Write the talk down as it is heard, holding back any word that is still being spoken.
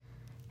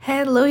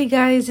Hello, you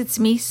guys. It's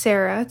me,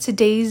 Sarah.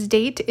 Today's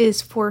date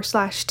is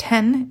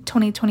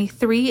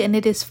 4/10/2023, and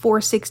it is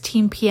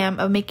 4:16 p.m.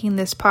 of making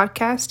this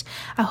podcast.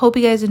 I hope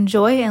you guys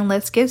enjoy, and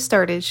let's get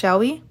started, shall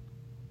we?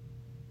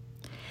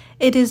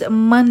 It is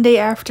Monday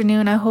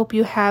afternoon. I hope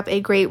you have a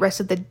great rest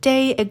of the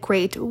day, a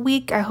great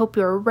week. I hope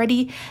you're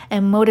ready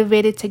and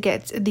motivated to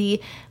get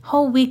the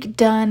whole week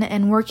done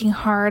and working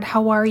hard.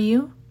 How are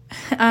you?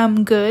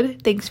 I'm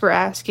good. Thanks for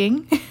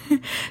asking.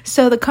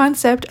 So the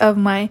concept of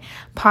my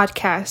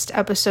podcast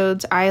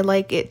episodes, I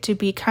like it to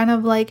be kind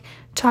of like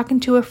talking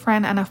to a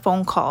friend on a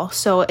phone call.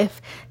 So if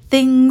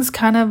things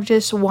kind of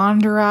just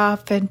wander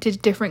off into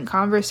different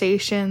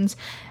conversations,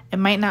 it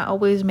might not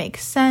always make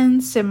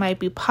sense. It might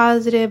be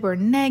positive or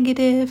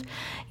negative.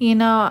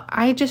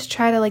 I just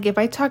try to if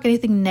I talk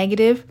anything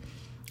negative,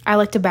 I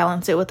like to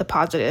balance it with the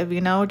positive,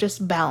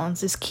 just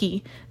balance is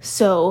key.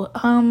 So,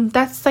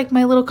 that's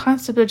my little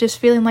concept of just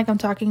feeling like I'm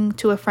talking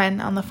to a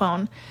friend on the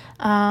phone.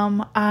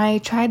 I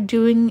tried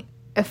doing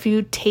a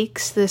few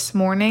takes this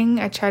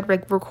morning. I tried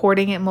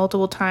recording it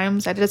multiple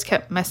times. I just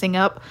kept messing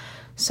up.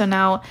 So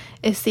now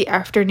it's the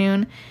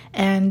afternoon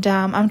and,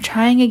 I'm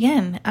trying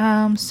again.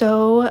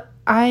 So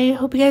I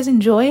hope you guys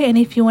enjoy. And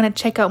if you want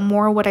to check out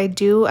more what I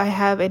do, I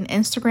have an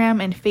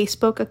Instagram and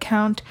Facebook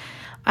account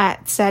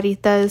at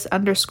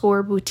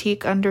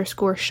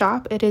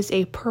Saritas_boutique_shop. It is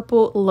a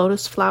purple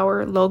lotus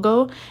flower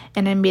logo,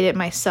 and I made it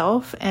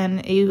myself,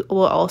 and you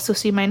will also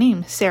see my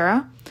name,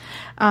 Sarah.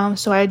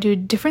 So I do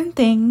different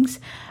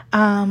things.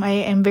 I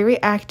am very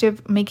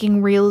active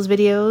making Reels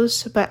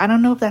videos, but I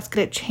don't know if that's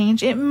going to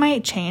change. It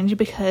might change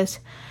because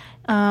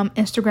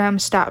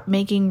Instagram stopped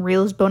making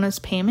Reels bonus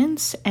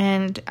payments,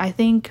 and I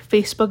think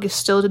Facebook is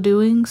still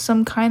doing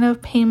some kind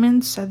of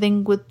payments, I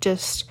think with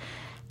just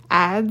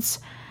ads.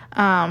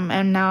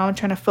 And now I'm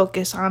trying to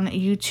focus on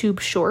YouTube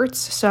shorts.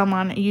 So I'm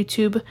on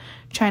YouTube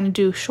trying to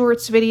do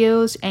shorts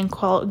videos and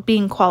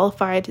being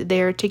qualified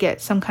there to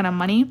get some kind of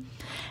money.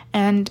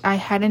 And I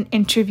had an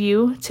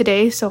interview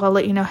today, so I'll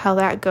let you know how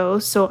that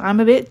goes. So I'm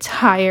a bit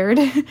tired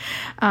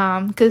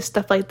because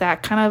stuff like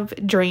that kind of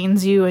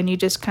drains you, and you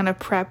just kind of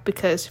prep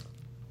because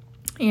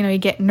you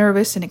get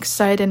nervous and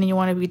excited and you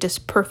want to be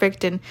just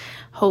perfect and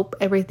hope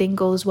everything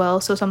goes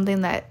well. So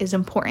something that is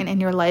important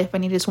in your life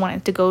and you just want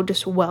it to go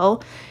just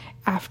well.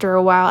 After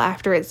a while,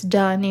 after it's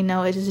done,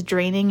 it's just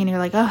draining and you're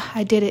like, oh,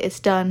 I did it, it's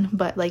done.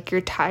 But you're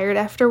tired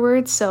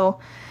afterwards. So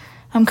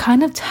I'm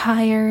kind of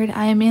tired.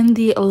 I'm in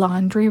the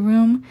laundry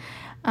room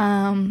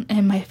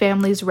and my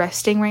family's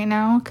resting right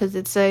now because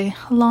it's a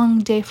long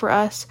day for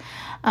us.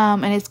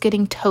 And it's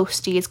getting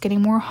toasty. It's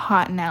getting more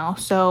hot now.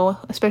 So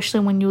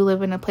especially when you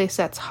live in a place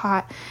that's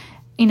hot,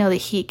 the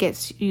heat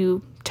gets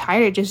you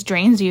tired. It just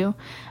drains you.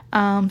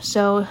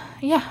 So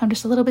yeah, I'm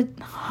just a little bit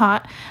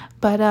hot.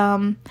 But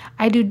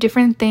I do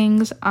different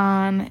things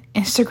on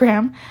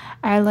Instagram.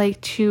 I like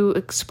to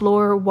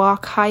explore,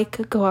 walk,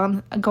 hike,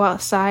 go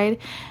outside.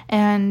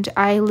 And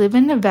I live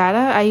in Nevada.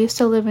 I used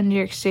to live in New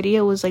York City.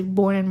 I was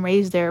born and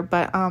raised there,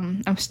 but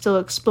I'm still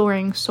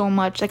exploring so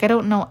much. I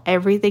don't know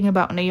everything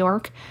about New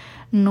York,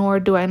 nor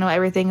do I know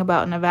everything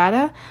about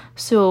Nevada.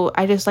 So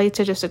I just like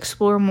to just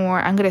explore more.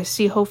 I'm going to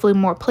see hopefully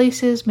more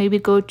places, maybe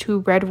go to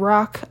Red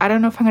Rock. I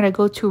don't know if I'm going to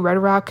go to Red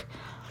Rock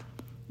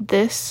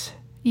this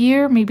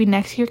year, maybe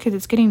next year, because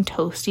it's getting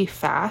toasty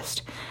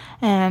fast.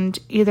 And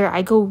either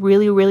I go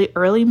really, really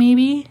early,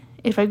 maybe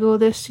if I go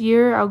this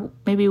year, I'll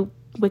maybe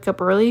wake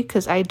up early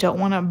because I don't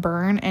want to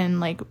burn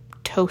and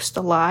toast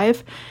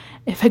alive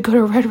if I go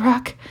to Red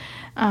Rock.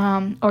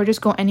 Or just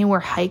go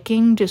anywhere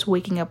hiking, just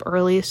waking up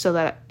early so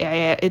that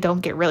it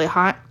don't get really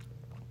hot.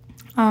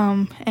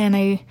 And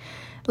I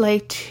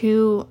like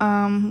to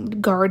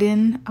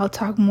garden. I'll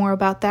talk more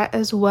about that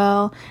as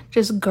well.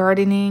 Just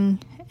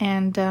gardening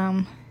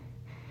and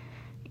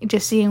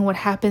just seeing what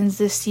happens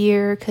this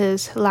year,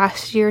 because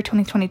last year,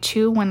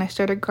 2022, when I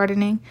started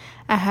gardening,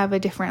 I have a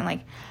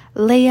different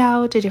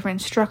layout, a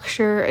different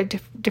structure,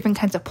 different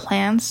kinds of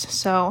plants.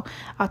 So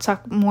I'll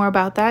talk more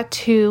about that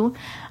too.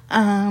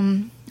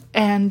 And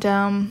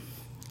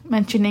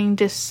mentioning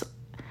just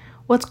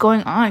what's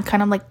going on,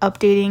 kind of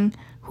updating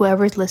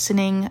whoever's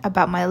listening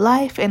about my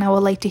life. And I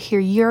would like to hear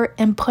your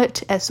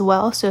input as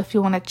well. So if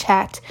you want to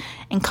chat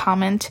and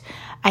comment,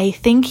 I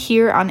think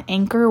here on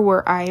Anchor,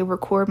 where I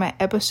record my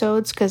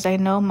episodes, because I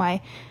know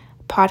my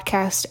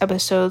podcast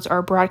episodes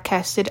are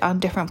broadcasted on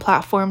different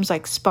platforms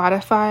like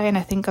Spotify and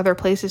I think other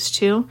places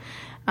too.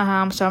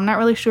 So I'm not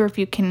really sure if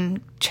you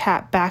can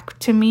chat back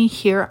to me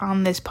here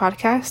on this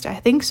podcast. I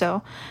think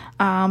so.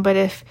 But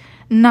if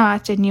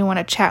not, and you want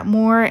to chat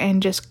more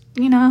and just,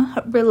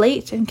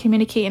 relate and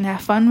communicate and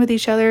have fun with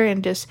each other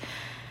and just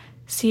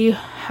see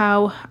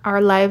how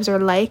our lives are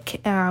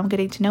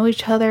getting to know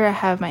each other, I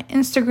have my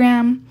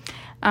Instagram.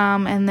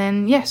 And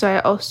then, so I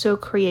also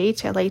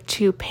I like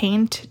to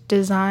paint,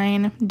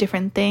 design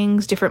different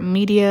things, different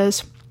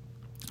medias.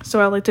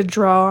 So I like to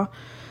draw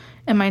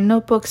in my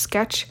notebook,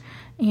 sketch,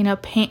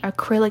 paint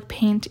acrylic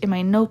paint in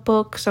my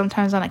notebook,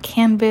 sometimes on a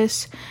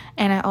canvas.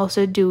 And I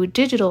also do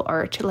digital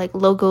art, like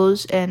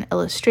logos and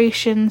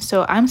illustrations.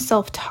 So I'm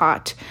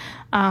self-taught.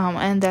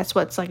 And that's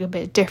what's like a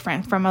bit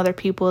different from other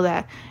people,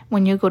 that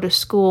when you go to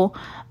school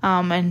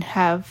and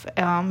have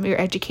your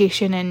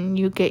education and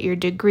you get your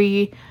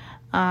degree,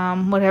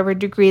 whatever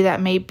degree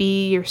that may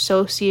be, your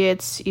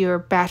associates, your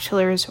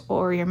bachelor's,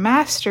 or your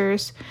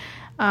master's,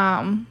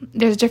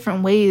 there's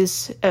different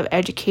ways of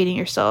educating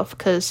yourself,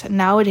 because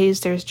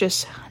nowadays there's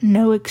just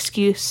no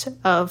excuse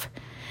of,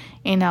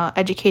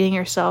 educating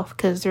yourself,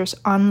 because there's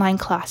online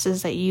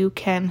classes that you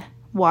can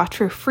watch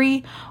for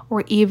free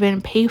or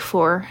even pay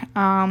for.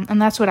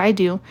 And that's what I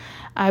do.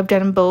 I've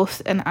done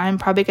both, and I'm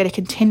probably going to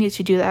continue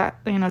to do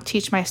that,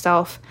 teach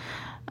myself.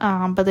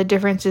 But the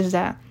difference is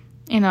that,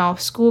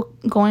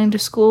 going to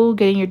school,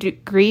 getting your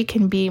degree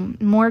can be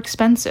more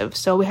expensive.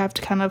 So we have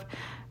to kind of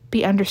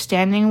be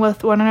understanding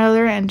with one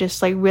another and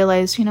just like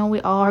realize,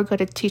 we all are going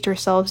to teach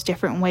ourselves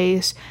different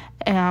ways,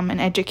 and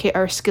educate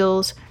our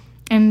skills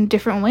in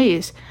different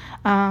ways.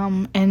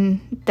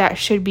 And that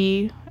should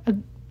be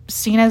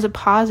seen as a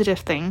positive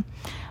thing.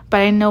 But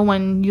I know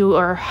when you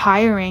are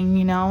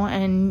hiring,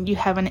 and you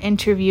have an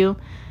interview,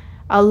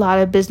 a lot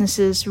of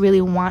businesses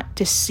really want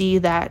to see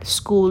that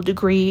school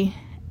degree.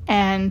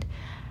 And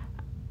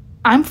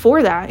I'm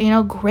for that,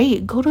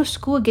 great, go to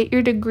school, get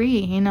your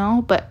degree,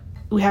 but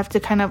we have to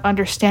kind of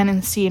understand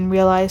and see and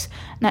realize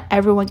not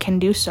everyone can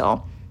do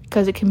so,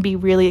 because it can be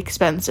really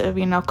expensive.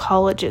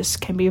 Colleges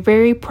can be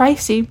very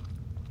pricey,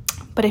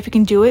 but if you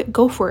can do it,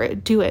 go for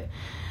it, do it.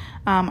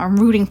 I'm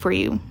rooting for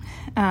you.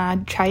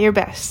 Try your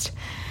best.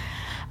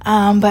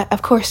 But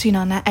of course,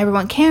 not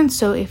everyone can.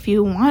 So if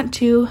you want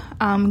to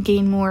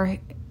gain more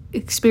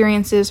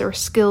experiences or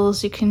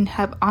skills, you can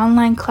have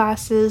online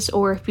classes,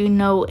 or if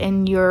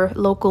in your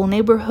local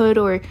neighborhood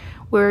or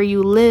where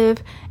you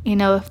live,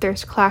 if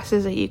there's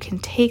classes that you can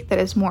take that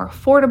is more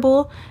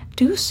affordable,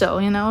 do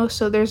so,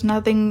 so there's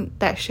nothing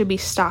that should be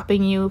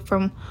stopping you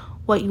from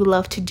what you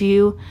love to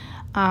do.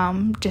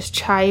 Just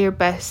try your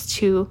best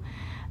to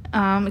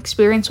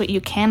experience what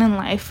you can in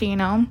life,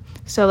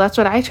 So that's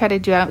what I try to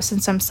do.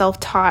 Since I'm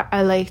self-taught,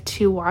 I like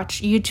to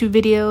watch YouTube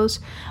videos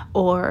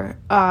or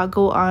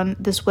go on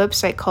this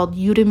website called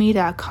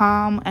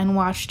udemy.com and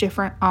watch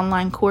different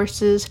online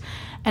courses.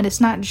 And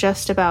it's not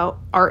just about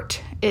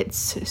art.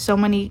 It's so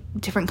many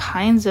different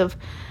kinds of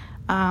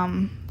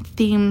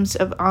themes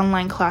of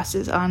online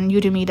classes on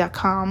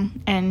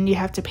udemy.com, and you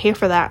have to pay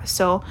for that.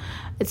 So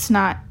it's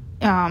not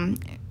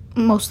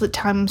most of the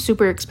time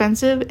super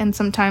expensive, and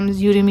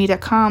sometimes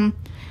udemy.com,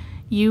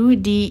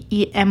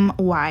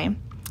 UDEMY,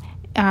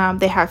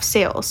 they have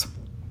sales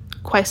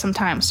quite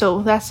sometimes,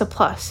 so that's a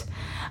plus.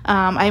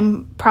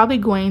 I'm probably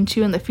going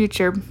to in the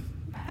future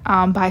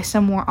buy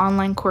some more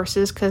online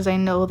courses, because I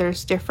know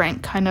there's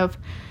different kind of,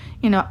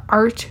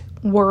 art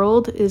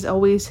world is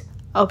always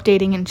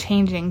updating and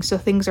changing, so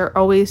things are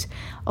always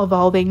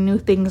evolving, new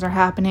things are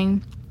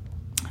happening.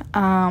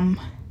 But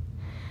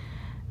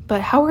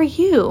how are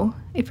you?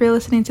 If you're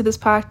listening to this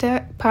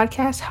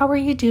podcast, how are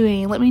you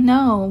doing? Let me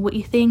know what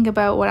you think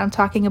about what I'm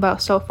talking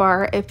about so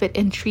far, if it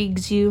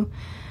intrigues you.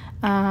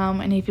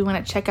 And if you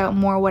want to check out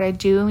more what I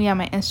do,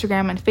 my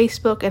Instagram and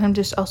Facebook. And I'm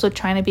just also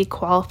trying to be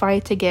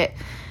qualified to get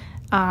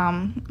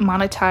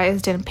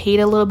monetized and paid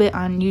a little bit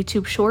on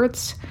YouTube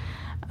Shorts,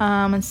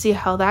 and see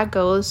how that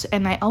goes.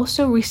 And I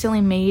also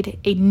recently made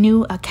a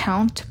new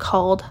account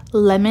called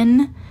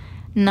Lemon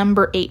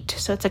Number 8.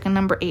 So it's like a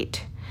number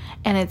 8.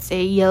 And it's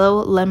a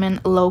yellow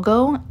lemon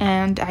logo,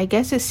 and I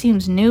guess it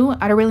seems new.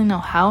 I don't really know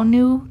how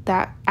new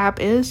that app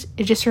is.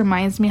 It just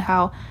reminds me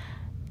how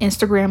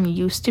Instagram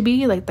used to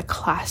be, like the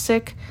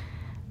classic,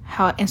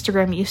 how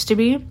Instagram used to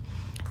be.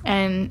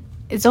 And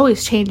it's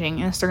always changing,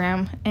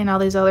 Instagram and all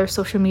these other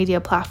social media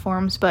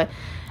platforms. But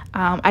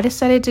I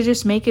decided to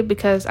just make it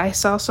because I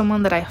saw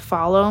someone that I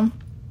follow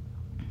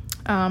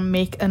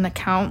make an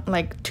account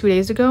like 2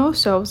 days ago.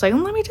 So I was like,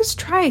 let me just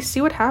try,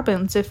 see what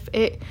happens. If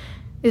it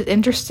is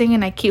interesting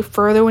and I keep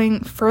furthering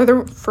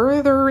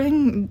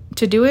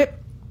to do it,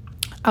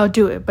 I'll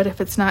do it. But if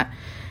it's not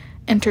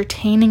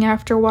entertaining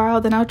after a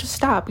while, then I'll just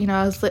stop.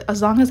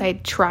 As long as I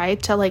try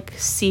to like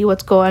see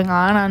what's going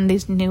on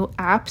these new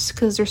apps,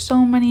 because there's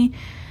so many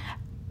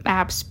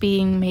apps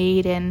being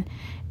made, and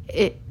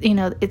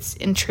it's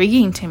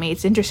intriguing to me.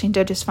 It's interesting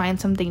to just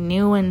find something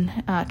new and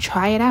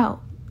try it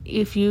out.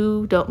 If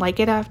you don't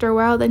like it after a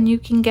while, then you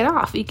can get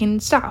off, you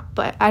can stop.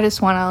 But I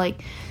just want to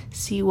like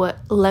see what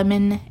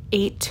Lemon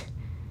 8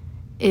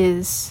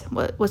 is,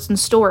 what's in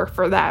store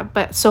for that.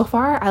 But so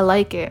far I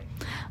like it.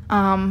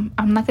 I'm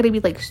not going to be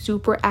like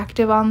super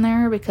active on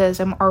there, because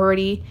I'm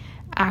already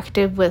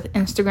active with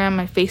Instagram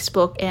and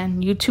Facebook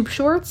and YouTube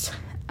Shorts.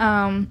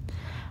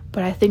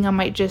 But I think I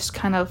might just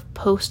kind of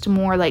post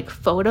more like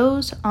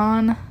photos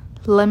on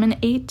Lemon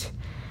 8,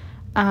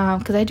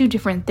 because I do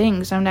different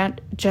things. I'm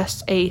not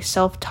just a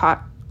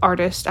self-taught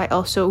artist. I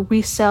also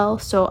resell,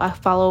 so I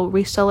follow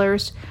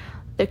resellers,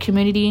 the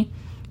community,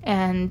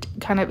 and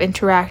kind of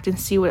interact and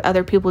see what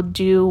other people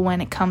do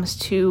when it comes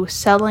to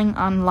selling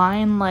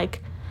online,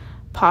 like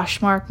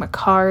Poshmark,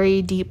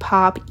 Mercari,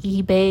 Depop,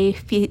 eBay,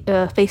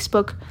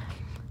 Facebook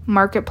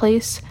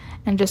Marketplace,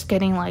 and just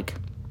getting like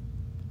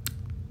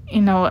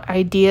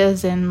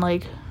ideas and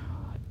like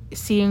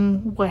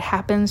seeing what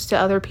happens to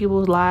other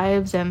people's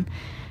lives, and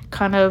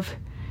kind of,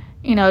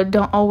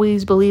 don't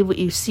always believe what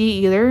you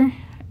see either,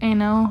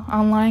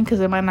 online, because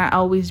it might not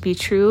always be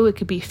true. It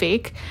could be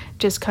fake.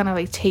 Just kind of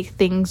like take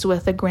things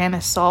with a grain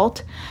of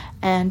salt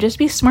and just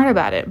be smart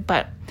about it.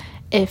 But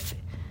if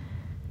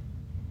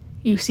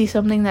you see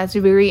something that's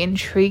very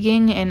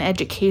intriguing and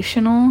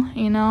educational,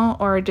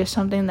 or just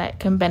something that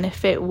can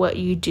benefit what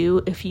you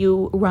do, if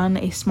you run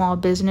a small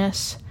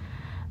business,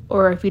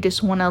 or if you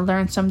just want to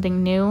learn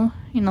something new,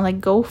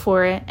 like go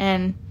for it.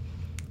 And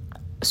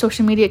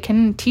social media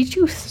can teach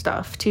you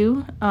stuff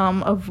too,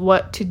 of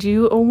what to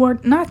do or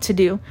what not to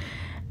do.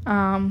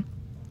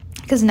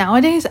 Because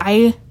nowadays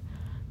I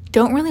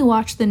don't really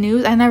watch the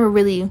news. I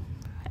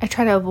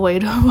try to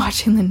avoid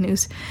watching the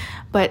news.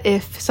 But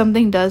if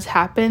something does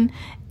happen,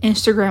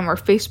 Instagram or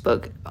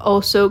Facebook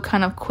also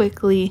kind of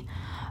quickly,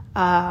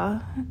 I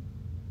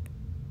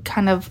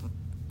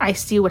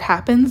see what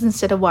happens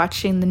instead of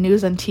watching the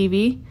news on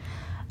TV.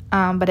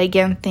 But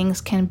again,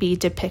 things can be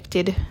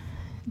depicted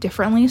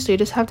differently, so you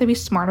just have to be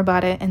smart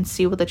about it and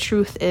see what the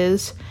truth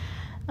is.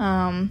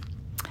 So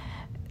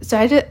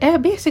I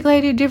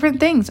do different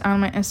things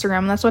on my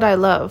Instagram. That's what I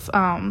love.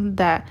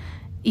 That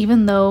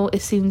even though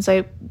it seems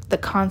like the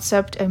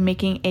concept of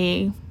making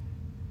a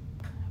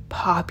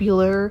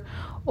popular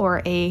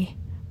or a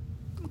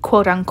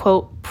quote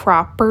unquote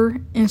proper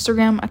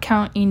Instagram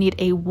account, you need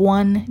a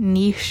one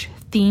niche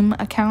theme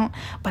account,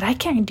 but I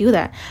can't do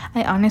that.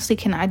 I honestly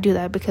cannot do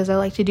that, because I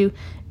like to do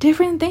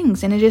different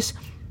things, and it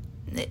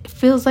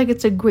feels like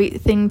it's a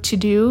great thing to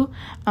do.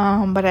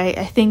 But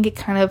I think it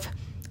kind of,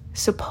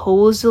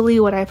 supposedly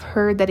what I've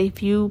heard, that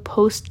if you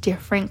post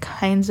different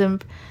kinds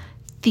of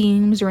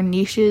themes or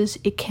niches,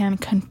 it can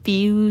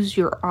confuse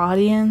your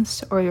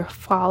audience or your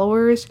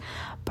followers.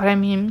 But I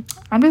mean,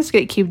 I'm just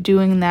gonna keep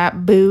doing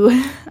that, boo.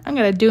 I'm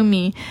gonna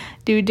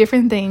do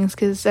different things,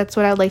 because that's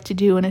what I like to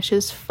do, and it's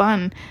just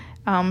fun.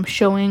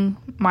 Showing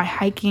my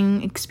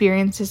hiking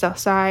experiences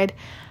outside,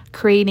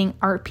 creating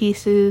art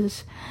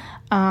pieces.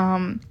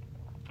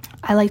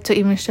 I like to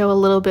even show a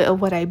little bit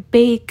of what I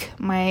bake,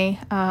 my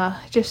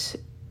just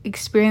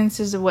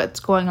experiences of what's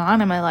going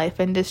on in my life,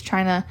 and just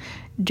trying to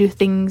do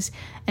things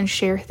and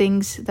share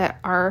things that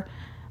are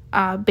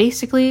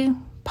basically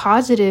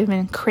positive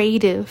and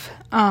creative,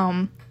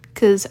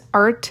 because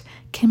art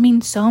can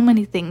mean so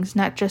many things,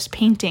 not just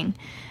painting.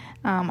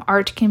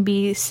 Art can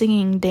be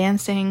singing,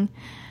 dancing,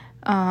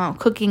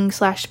 cooking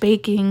 /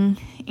 baking,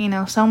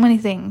 so many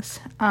things.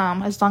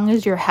 As long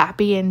as you're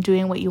happy and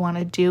doing what you want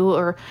to do,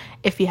 or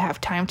if you have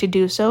time to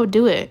do so,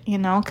 do it,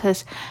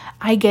 because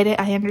I get it.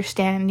 I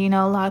understand,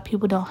 a lot of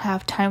people don't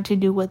have time to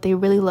do what they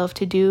really love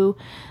to do.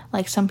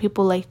 Like some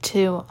people like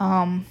to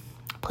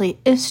play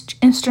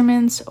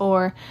instruments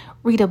or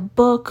read a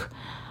book,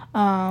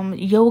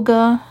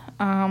 yoga.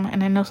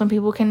 And I know some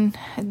people can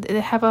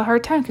have a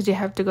hard time because you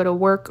have to go to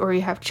work or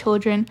you have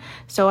children.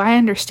 So I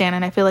understand,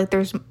 and I feel like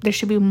there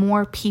should be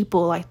more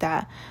people like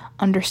that,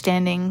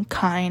 understanding,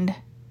 kind,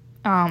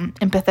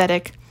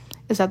 empathetic.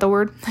 Is that the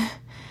word?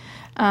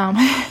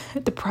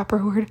 The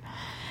proper word.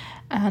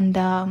 And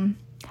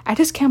I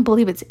just can't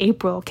believe it's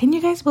April. Can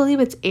you guys believe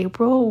it's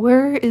April?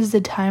 Where is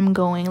the time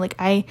going? Like,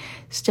 I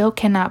still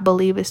cannot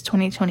believe it's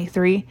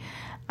 2023.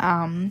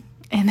 And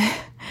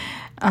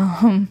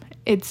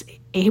it's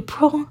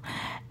April,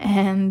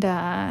 and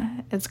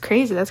it's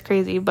crazy. That's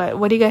crazy. But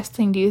what do you guys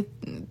think? Do you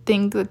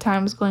think the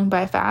time is going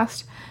by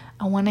fast?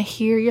 I want to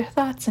hear your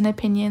thoughts and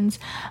opinions.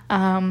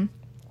 And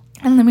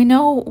let me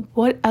know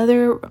what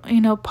other,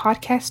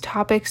 podcast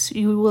topics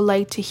you would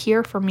like to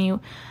hear from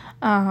you.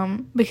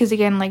 Because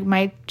again, like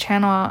my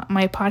channel,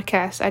 my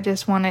podcast, I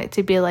just want it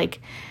to be like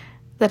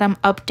that I'm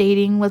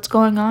updating what's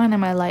going on in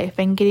my life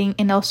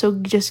and also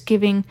just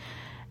giving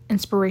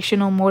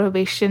inspirational,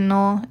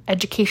 motivational,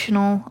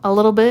 educational, a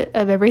little bit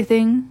of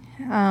everything.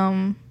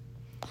 And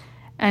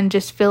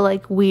just feel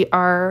like we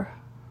are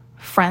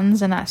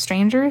friends and not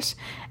strangers,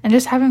 and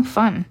just having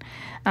fun,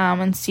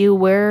 and see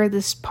where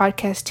this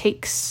podcast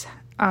takes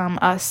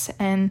us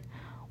and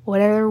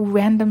whatever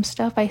random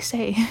stuff I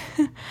say.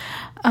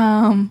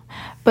 But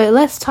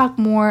let's talk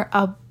more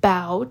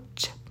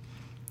about,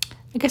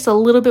 I guess, a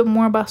little bit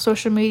more about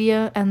social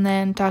media, and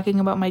then talking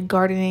about my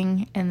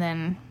gardening, and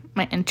then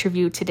my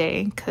interview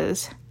today,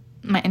 because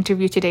my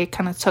interview today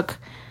kind of took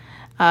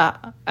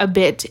a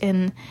bit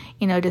in,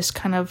 just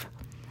kind of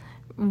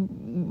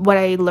what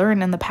I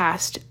learned in the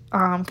past,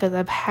 because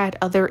I've had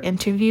other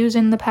interviews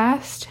in the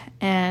past,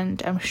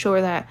 and I'm sure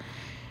that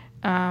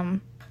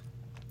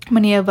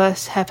many of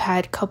us have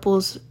had a couple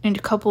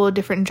of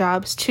different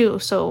jobs too,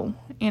 so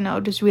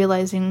just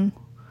realizing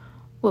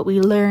what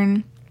we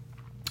learn.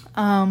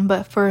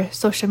 But for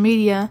social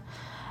media,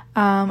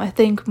 I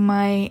think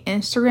my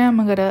Instagram,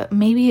 I'm gonna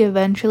maybe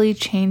eventually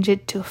change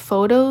it to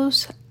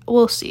photos.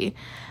 We'll see.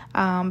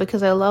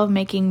 Because I love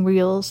making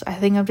reels. I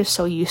think I'm just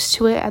so used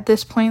to it at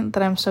this point,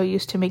 that I'm so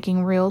used to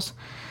making reels.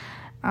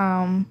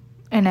 And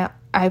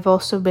I've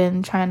also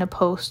been trying to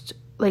post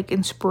like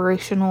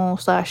inspirational /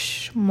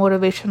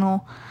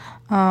 motivational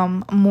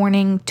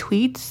morning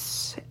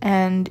tweets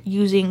and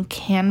using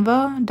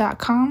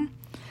canva.com.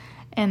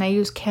 And I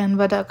use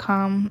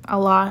canva.com a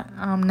lot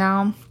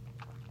now.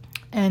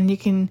 And you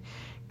can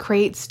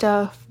create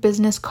stuff,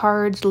 business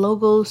cards,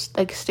 logos,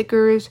 like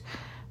stickers,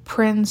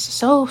 prints,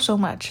 so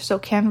much. So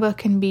Canva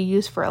can be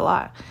used for a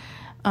lot.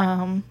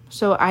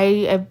 So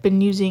I have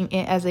been using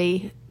it as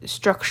a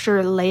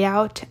structure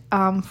layout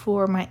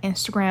for my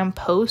Instagram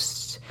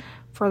posts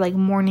for like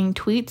morning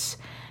tweets,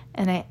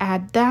 and I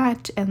add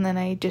that, and then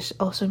I just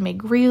also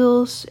make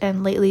reels.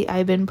 And lately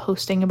I've been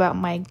posting about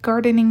my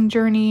gardening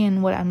journey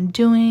and what I'm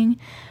doing,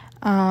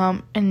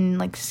 and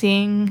like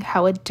seeing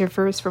how it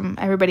differs from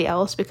everybody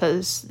else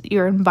because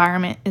your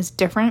environment is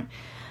different.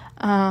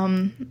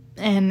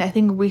 And I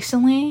think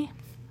recently,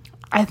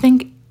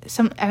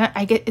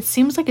 it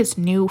seems like it's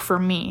new for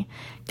me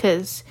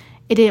because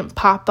it didn't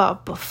pop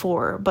up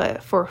before,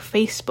 but for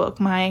Facebook,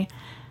 my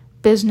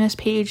business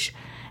page,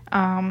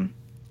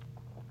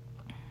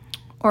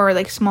 or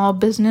like small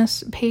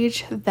business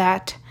page,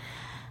 that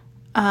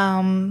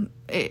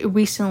it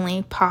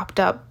recently popped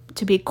up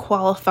to be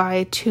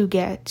qualified to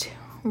get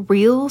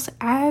Reels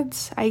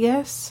ads, I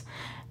guess.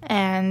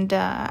 And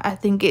I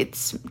think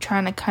it's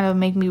trying to kind of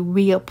make me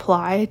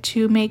reapply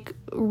to make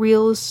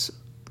Reels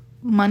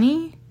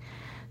money.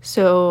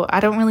 So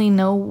I don't really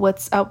know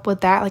what's up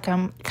with that. Like,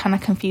 I'm kind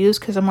of confused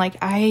because I'm like,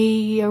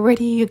 I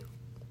already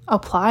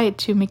applied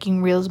to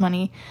making Reels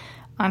money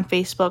on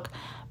Facebook,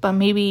 but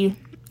maybe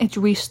it's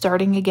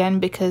restarting again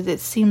because it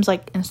seems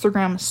like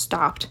Instagram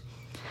stopped.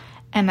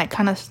 And I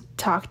kind of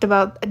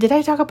did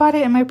I talk about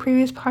it in my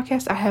previous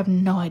podcast? I have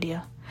no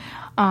idea.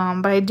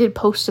 But I did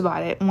post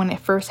about it when it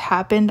first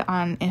happened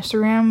on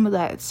Instagram,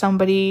 that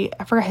somebody,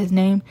 I forgot his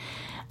name,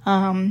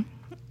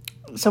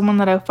 someone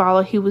that I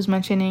follow, he was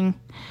mentioning,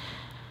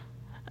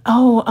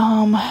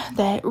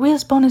 that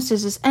Reels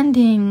bonuses is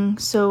ending.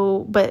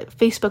 So, but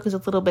Facebook is a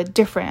little bit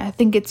different. I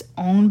think it's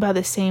owned by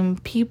the same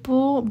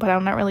people, but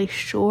I'm not really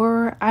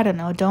sure. I don't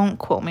know. Don't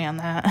quote me on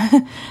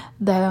that.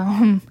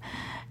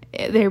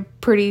 They're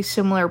pretty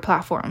similar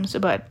platforms,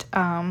 but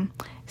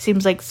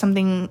seems like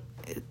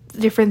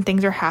different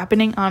things are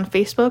happening on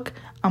Facebook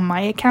on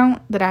my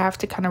account that I have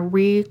to kind of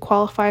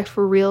re-qualify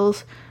for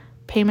Reels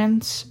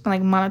payments,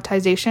 like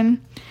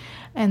monetization,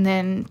 and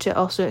then to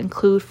also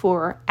include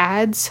for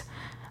ads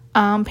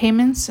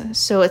payments.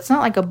 So it's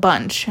not like a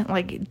bunch.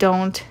 Like,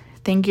 don't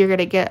think you're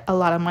gonna get a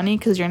lot of money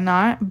because you're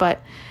not,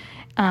 but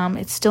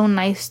it's still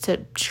nice to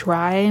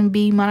try and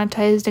be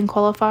monetized and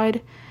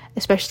qualified,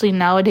 especially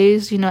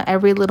nowadays.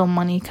 Every little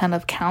money kind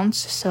of counts.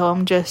 So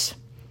I'm just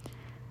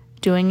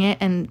doing it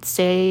and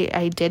say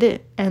I did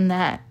it, and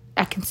that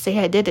I can say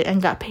I did it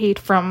and got paid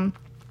from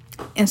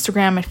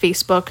Instagram and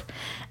Facebook.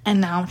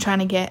 And now I'm trying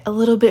to get a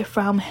little bit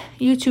from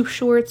YouTube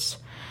Shorts.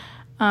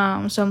 So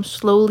I'm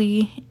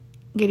slowly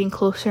getting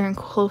closer and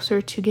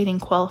closer to getting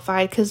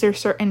qualified because there's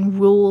certain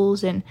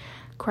rules and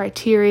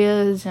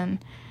criterias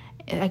and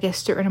I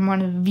guess certain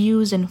amount of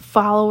views and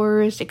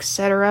followers,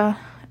 etc.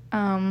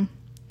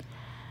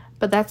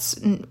 But that's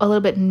a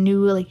little bit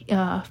new, like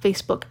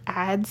Facebook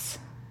ads,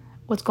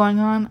 what's going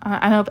on.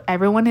 I don't know if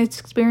everyone is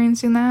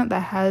experiencing that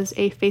has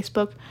a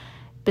Facebook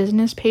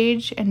business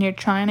page and you're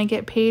trying to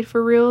get paid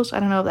for Reels. I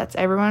don't know if that's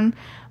everyone,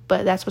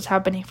 but that's what's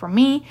happening for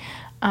me.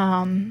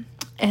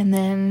 And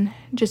then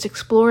just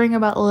exploring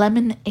about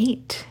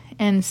Lemon8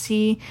 and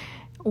see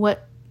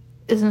what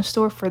is in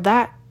store for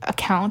that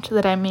account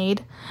that I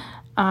made.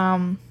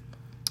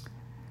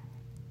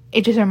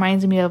 It just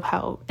reminds me of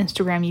how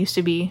Instagram used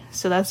to be.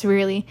 So that's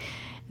really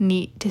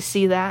neat to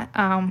see that,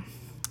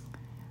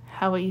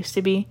 how it used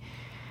to be.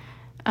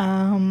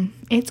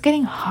 It's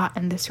getting hot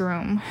in this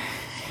room.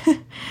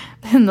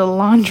 In the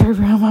laundry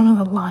room. I'm in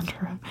the laundry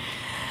room.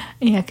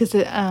 Yeah, because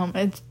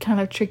it's kind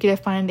of tricky to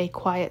find a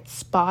quiet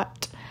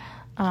spot.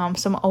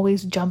 So I'm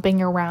always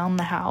jumping around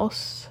the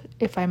house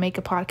if I make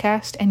a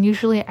podcast. And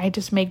usually I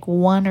just make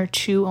 1 or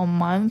 2 a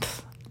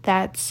month.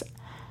 That's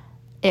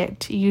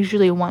it.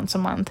 Usually once a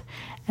month.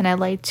 And I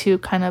like to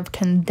kind of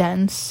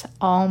condense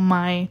all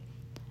my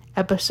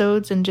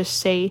episodes and just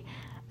say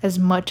as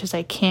much as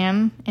I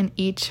can in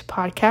each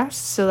podcast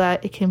so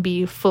that it can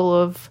be full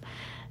of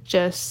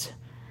just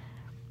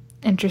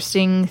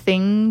interesting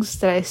things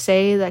that I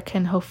say that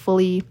can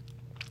hopefully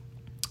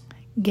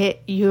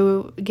get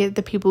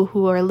the people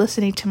who are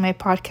listening to my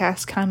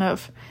podcast kind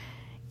of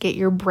get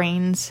your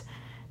brains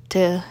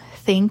to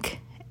think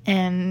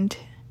and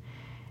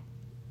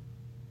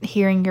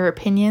hearing your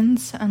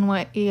opinions on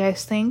what you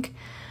guys think.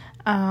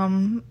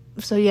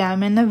 So yeah,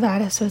 I'm in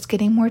Nevada, so it's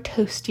getting more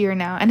toastier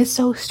now. And it's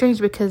so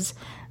strange because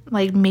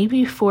like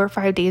maybe 4 or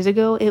 5 days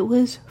ago, it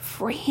was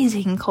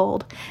freezing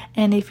cold.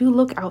 And if you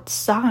look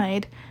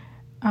outside,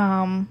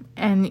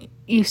 and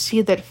you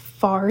see that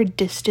far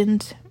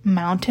distant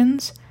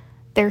mountains,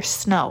 there's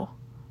snow.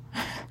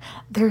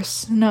 There's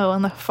snow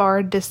in the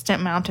far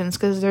distant mountains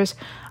because there's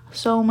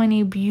so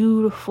many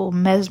beautiful,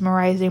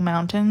 mesmerizing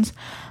mountains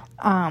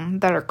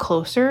that are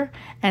closer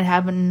and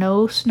have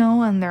no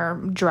snow, and they're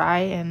dry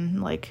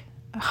and like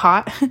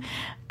hot.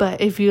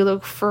 But if you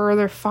look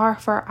further,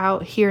 far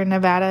out here in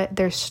Nevada,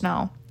 there's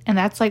snow. And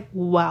that's like,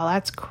 wow,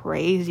 that's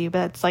crazy.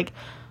 But it's like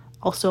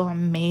also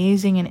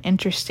amazing and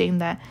interesting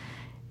that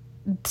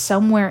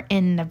somewhere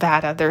in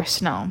Nevada there's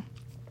snow.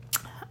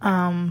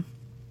 And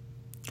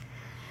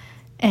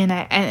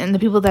the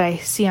people that I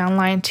see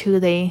online too,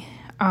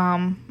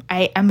 I'm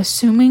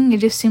assuming it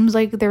just seems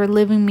like they're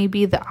living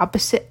maybe the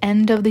opposite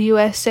end of the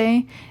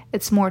USA.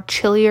 It's more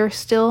chillier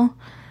still,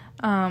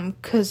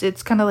 because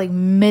it's kind of like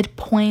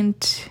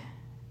midpoint,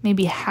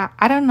 maybe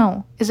I don't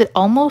know. Is it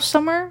almost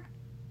summer?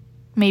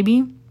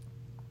 Maybe.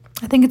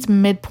 I think it's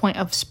midpoint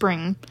of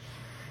spring.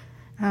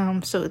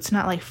 So it's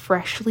not like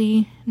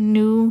freshly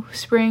new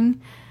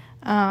spring,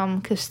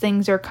 because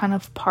things are kind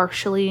of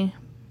partially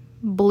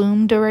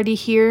bloomed already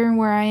here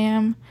where I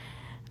am.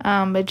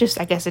 I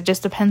guess it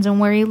just depends on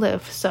where you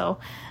live. So,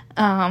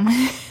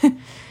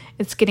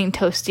 it's getting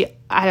toasty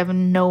out of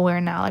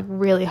nowhere now, like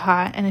really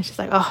hot. And it's just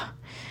like, oh,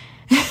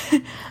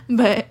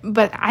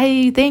 but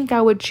I think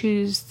I would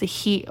choose the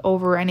heat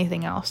over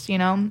anything else.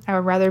 I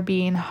would rather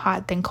be in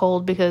hot than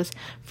cold, because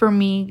for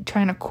me,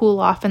 trying to cool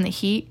off in the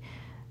heat,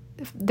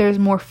 there's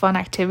more fun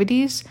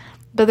activities,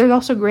 but there's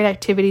also great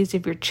activities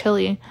if you're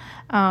chilly.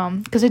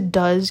 Because it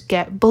does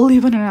get,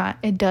 believe it or not,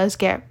 it does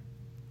get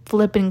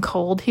flipping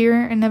cold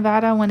here in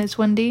Nevada when it's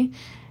windy,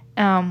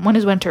 when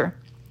it's winter.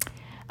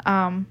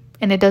 And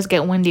it does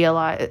get windy a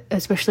lot,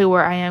 especially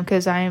where I am,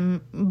 because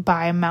I'm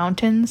by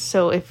mountains.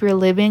 So if you're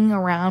living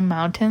around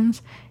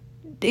mountains,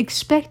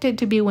 expect it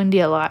to be windy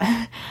a lot.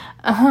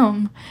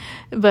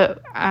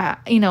 But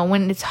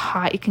when it's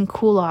hot, you can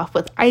cool off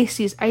with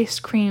ices, ice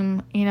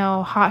cream,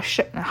 hot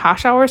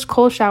showers,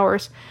 cold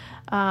showers,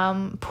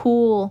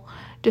 pool,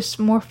 just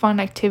more fun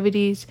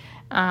activities.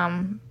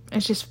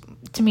 It's just,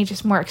 to me,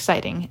 just more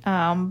exciting.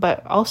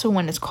 But also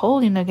when it's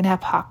cold, you can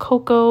have hot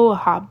cocoa, a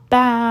hot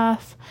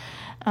bath,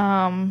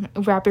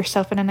 wrap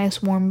yourself in a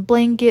nice warm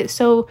blanket.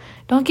 So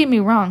don't get me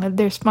wrong,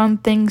 there's fun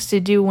things to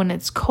do when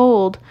it's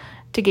cold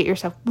to get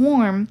yourself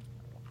warm.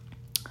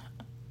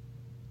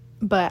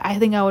 But I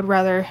think I would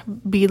rather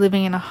be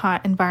living in a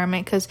hot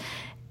environment, because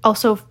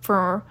also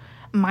for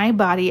my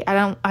body,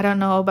 I don't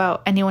know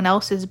about anyone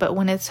else's, but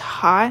when it's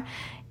hot,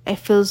 it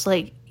feels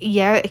like,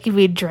 yeah, it can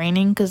be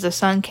draining because the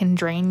sun can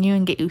drain you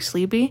and get you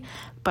sleepy.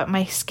 But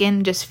my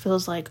skin just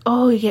feels like,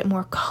 oh, you get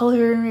more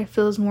color. It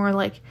feels more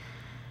like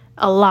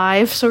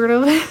alive, sort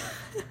of.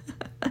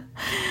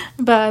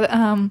 But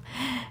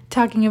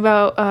talking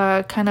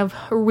about kind of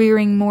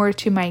rearing more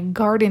to my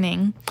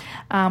gardening,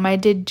 I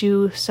did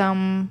do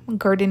some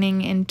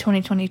gardening in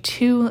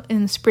 2022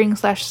 in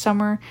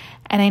spring/summer,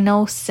 and I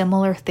know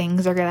similar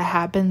things are going to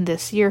happen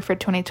this year for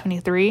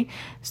 2023.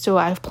 So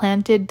I've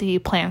planted the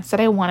plants that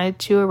I wanted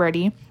to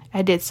already.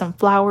 I did some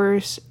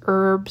flowers,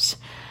 herbs.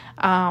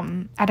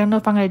 I don't know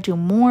if I'm going to do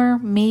more,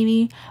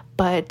 maybe,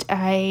 but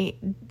I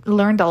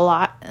learned a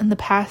lot in the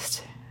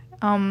past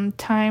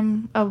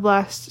time of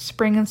last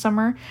spring and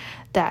summer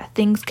that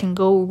things can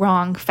go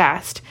wrong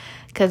fast.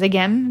 Because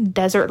again,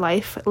 desert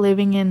life,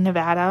 living in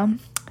Nevada,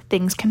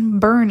 things can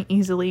burn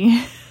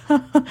easily.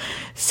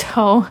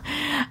 So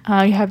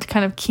you have to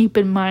kind of keep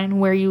in mind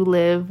where you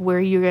live, where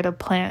you're going to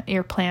plant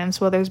your plants,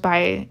 whether it's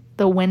by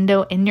the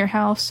window in your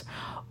house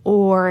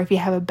or if you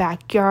have a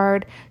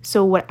backyard.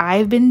 So what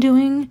I've been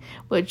doing,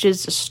 which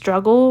is a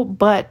struggle,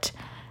 but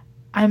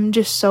I'm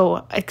just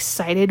so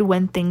excited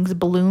when things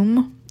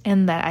bloom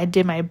and that I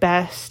did my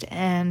best.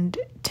 And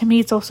to me,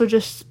 it's also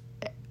just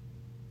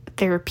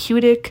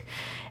therapeutic,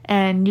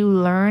 and you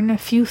learn a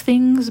few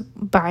things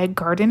by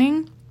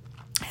gardening.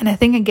 And I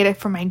think I get it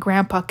from my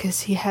grandpa,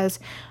 because he has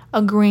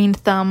a green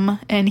thumb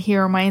and he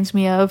reminds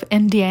me of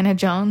Indiana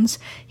Jones.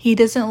 He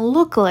doesn't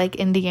look like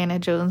Indiana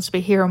Jones,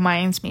 but he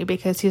reminds me,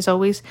 because he's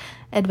always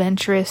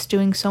adventurous,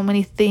 doing so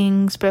many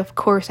things. But of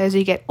course, as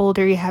you get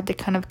older, you have to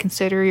kind of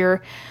consider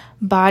your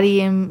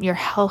body and your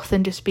health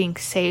and just being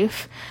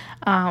safe.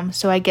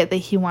 So I get that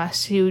he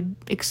wants to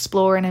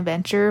explore and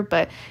adventure,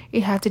 but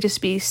you have to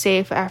just be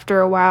safe after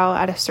a while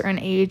at a certain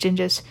age, and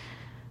just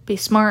be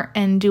smart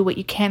and do what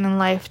you can in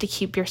life to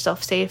keep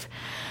yourself safe.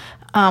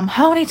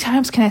 How many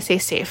times can I say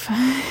safe?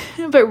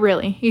 But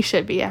really, you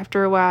should be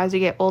after a while as you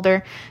get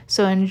older.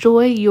 So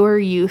enjoy your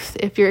youth.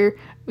 If you're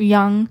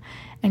young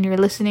and you're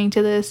listening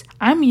to this,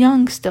 I'm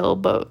young still,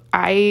 but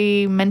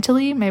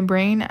mentally, my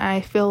brain,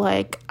 I feel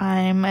like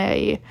I'm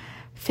a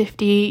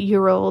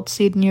 50-year-old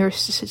senior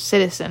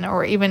citizen,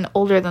 or even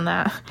older than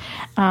that.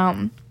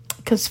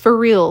 Because for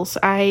reals,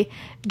 I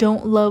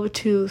don't love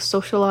to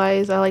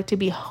socialize. I like to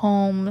be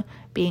home,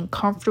 being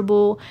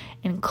comfortable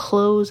in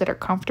clothes that are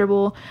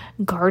comfortable,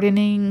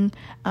 gardening,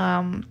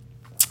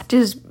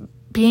 just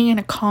being in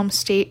a calm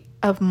state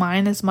of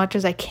mind as much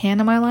as I can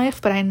in my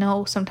life. But I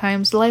know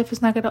sometimes life is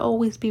not going to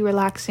always be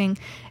relaxing.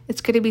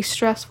 It's going to be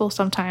stressful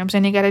sometimes,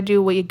 and you got to do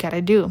what you got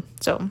to do.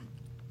 So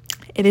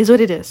it is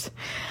what it is.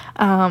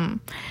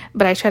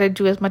 But I try to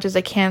do as much as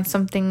I can,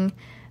 something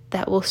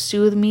that will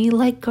soothe me,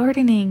 like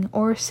gardening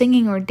or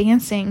singing or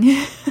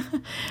dancing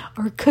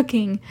or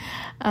cooking.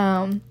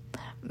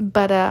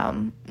 But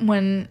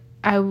when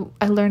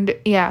I learned,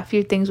 a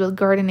few things with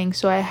gardening.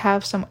 So I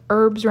have some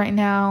herbs right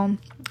now,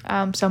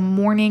 some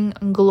morning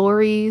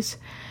glories.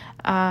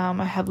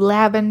 I have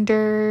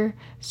lavender.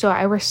 So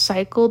I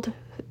recycled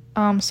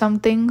some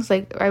things.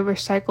 Like I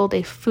recycled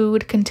a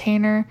food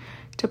container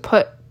to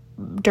put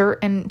dirt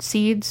and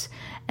seeds,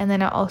 and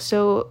then I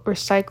also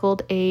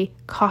recycled a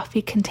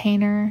coffee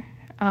container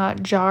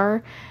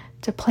jar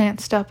to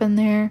plant stuff in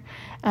there.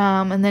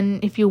 And then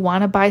if you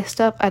want to buy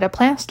stuff at a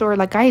plant store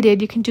like I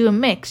did, you can do a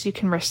mix. You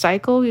can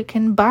recycle, you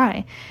can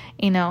buy.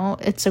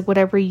 It's like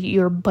whatever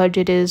your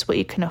budget is, what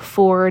you can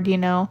afford,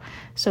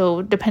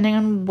 so depending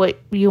on what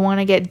you want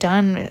to get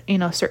done,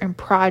 certain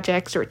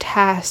projects or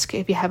tasks,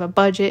 if you have a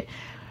budget,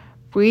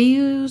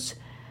 reuse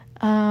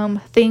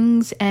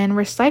things and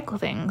recycle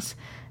things.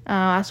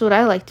 That's what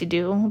I like to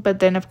do. But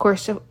then, of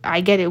course,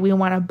 I get it. We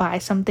want to buy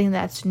something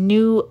that's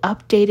new,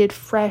 updated,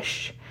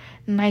 fresh,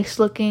 nice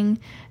looking.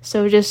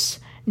 So just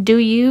do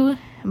you,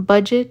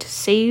 budget,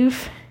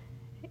 save,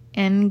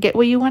 and get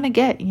what you want to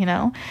get,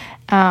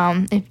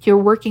 If you're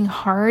working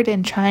hard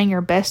and trying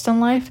your best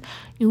in life,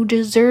 you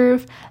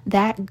deserve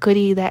that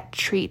goodie, that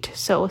treat.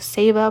 So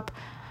save up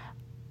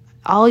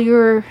all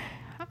your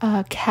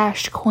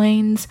cash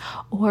coins,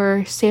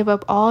 or save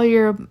up all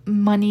your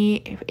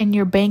money in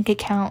your bank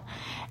account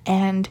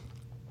and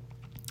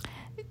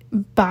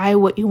buy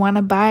what you want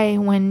to buy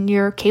when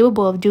you're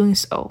capable of doing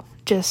so.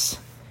 Just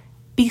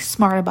be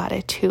smart about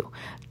it too.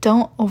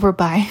 Don't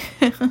overbuy.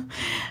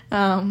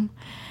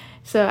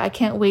 So I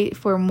can't wait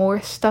for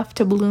more stuff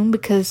to bloom,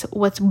 because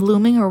what's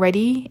blooming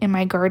already in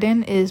my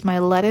garden is my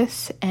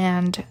lettuce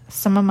and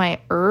some of my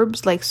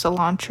herbs like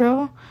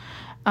cilantro.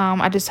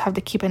 I just have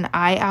to keep an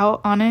eye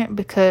out on it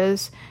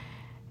because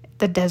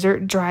the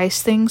desert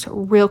dries things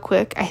real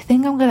quick. I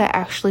think I'm gonna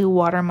actually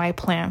water my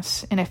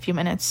plants in a few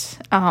minutes.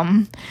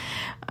 But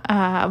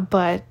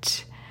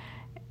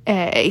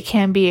it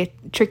can be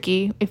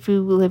tricky if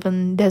you live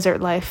in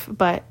desert life.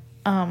 But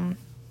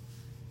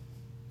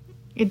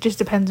it just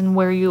depends on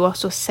where you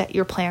also set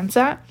your plants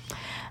at.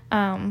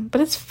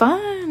 But it's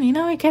fun, you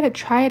gotta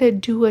try to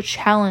do a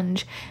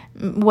challenge.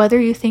 Whether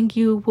you think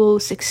you will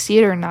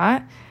succeed or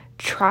not,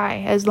 try.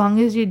 As long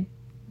as you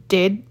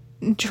did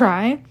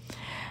try,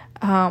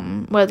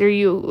 whether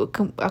you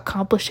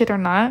accomplish it or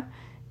not,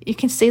 you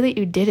can say that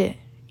you did it.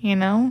 You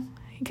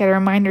gotta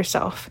remind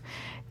yourself.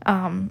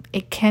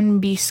 It can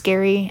be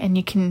scary and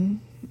you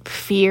can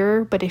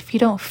fear, but if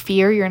you don't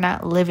fear, you're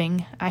not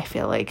living, I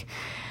feel like.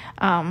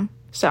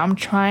 So I'm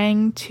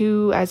trying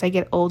to, as I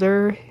get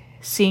older,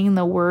 seeing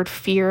the word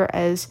fear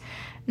as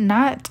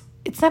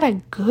it's not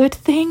a good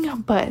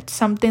thing, but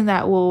something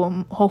that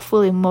will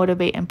hopefully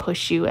motivate and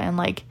push you and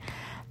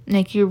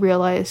make you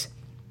realize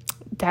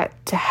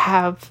that to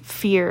have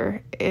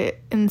fear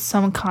in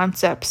some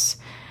concepts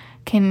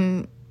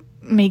can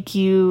make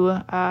you,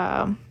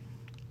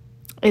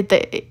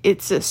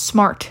 it's a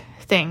smart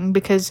thing,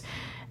 because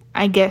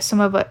I guess some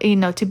of it,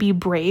 to be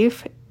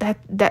brave,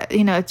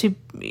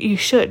 you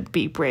should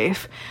be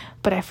brave,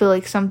 but I feel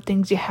like some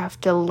things you have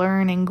to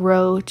learn and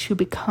grow to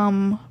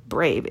become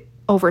brave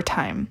over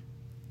time,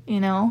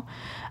 and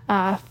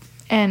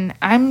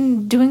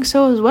I'm doing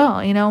so as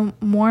well,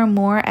 more and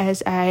more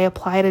as I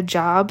apply to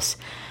jobs,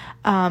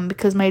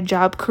 because my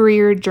job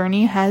career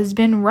journey has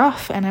been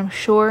rough, and I'm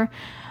sure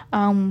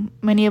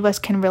many of us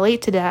can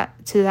relate to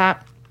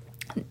that,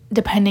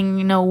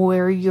 depending,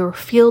 where your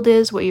field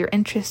is, what your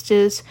interest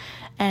is,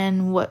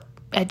 and what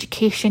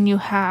education you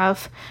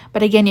have.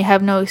 But again, you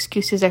have no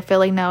excuses. I feel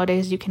like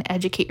nowadays you can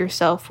educate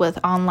yourself with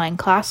online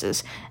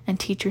classes and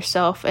teach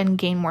yourself and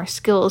gain more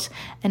skills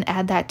and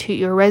add that to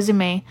your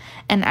resume.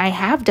 And I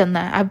have done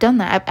that. I've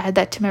added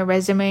that to my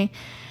resume.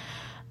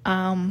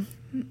 And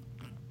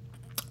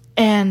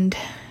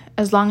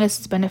as long as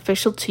it's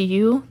beneficial to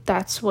you,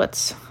 that's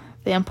what's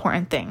the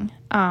important thing.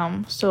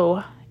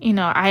 So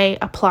I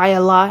apply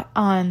a lot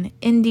on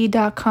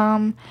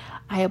Indeed.com.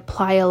 I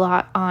apply a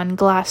lot on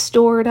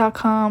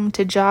Glassdoor.com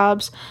to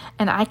jobs,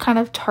 and I kind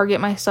of target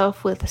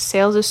myself with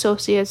sales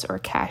associates or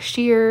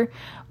cashier,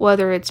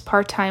 whether it's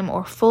part-time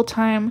or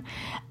full-time,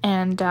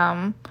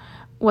 and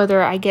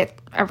whether I get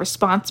a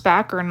response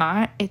back or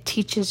not, it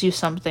teaches you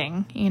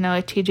something.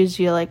 It teaches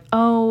you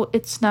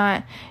it's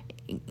not,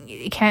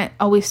 you can't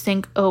always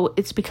think, oh,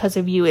 it's because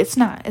of you. It's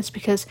not. It's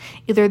because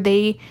either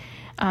they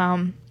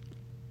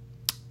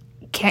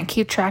can't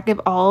keep track of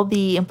all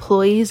the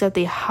employees that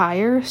they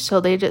hire, so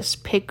they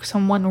just pick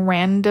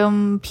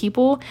random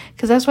people,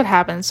 because that's what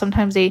happens.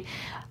 Sometimes they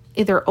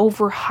either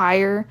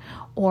overhire,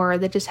 or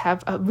they just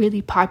have a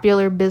really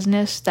popular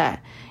business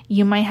that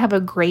you might have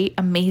a great,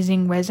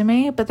 amazing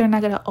resume, but they're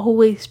not going to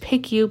always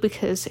pick you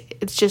because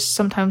it's just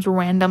sometimes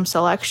random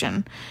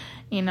selection,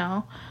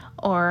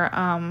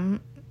 or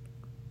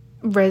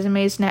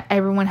resumes. Not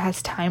everyone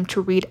has time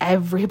to read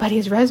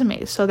everybody's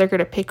resumes, so they're going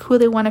to pick who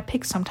they want to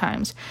pick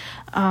sometimes.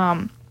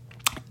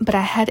 But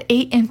I had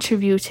an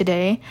interview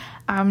today.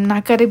 I'm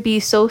not going to be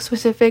so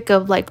specific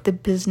of the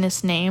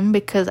business name,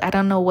 because I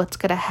don't know what's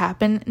going to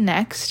happen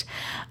next.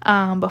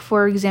 But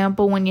for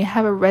example, when you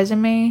have a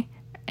resume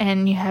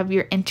and you have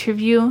your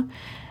interview,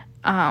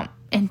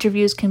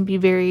 interviews can be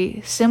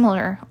very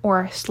similar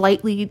or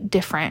slightly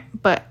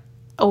different, but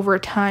over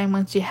time,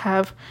 once you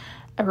have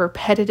a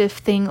repetitive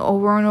thing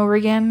over and over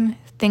again,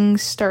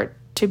 things start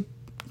to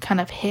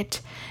kind of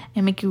hit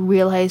and make you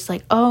realize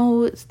like,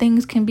 oh,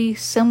 things can be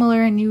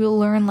similar, and you will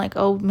learn like,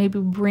 oh, maybe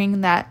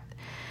bring that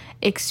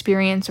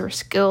experience or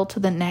skill to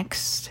the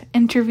next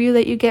interview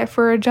that you get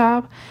for a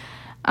job.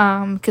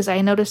 Because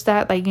I noticed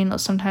that, like,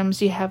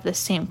 sometimes you have the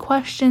same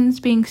questions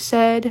being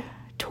said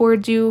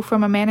towards you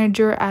from a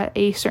manager at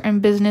a certain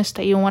business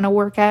that you want to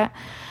work at,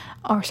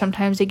 or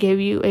sometimes they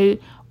give you a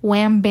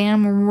wham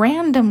bam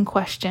random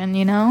question,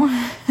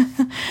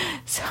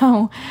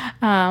 So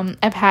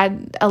I've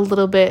had a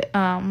little bit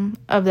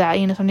of that,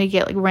 sometimes you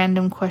get like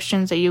random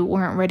questions that you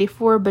weren't ready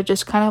for, but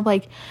just kind of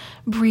like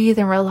breathe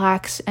and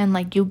relax and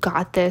like, you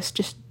got this,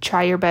 just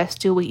try your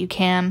best, do what you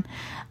can,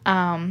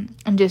 and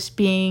just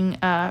being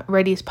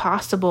ready as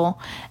possible.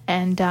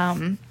 And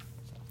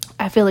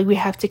I feel like we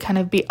have to kind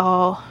of be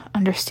all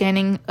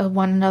understanding of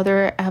one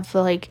another, of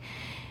like,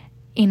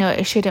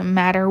 it shouldn't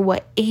matter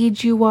what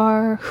age you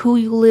are, who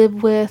you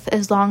live with,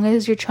 as long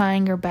as you're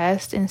trying your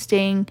best and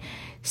staying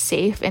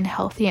safe and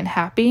healthy and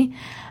happy.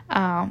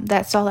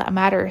 That's all that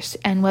matters.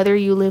 And whether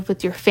you live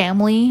with your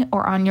family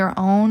or on your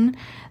own,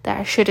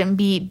 that shouldn't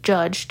be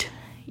judged,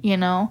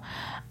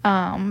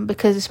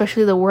 because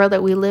especially the world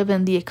that we live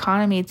in, the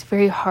economy, it's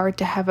very hard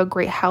to have a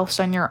great house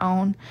on your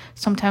own.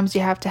 Sometimes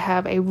you have to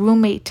have a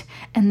roommate,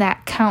 and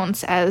that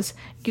counts as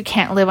you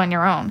can't live on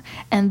your own.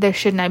 And there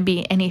should not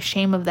be any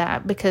shame of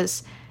that,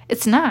 because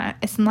it's not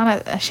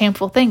a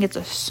shameful thing. It's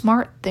a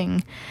smart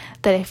thing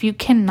that if you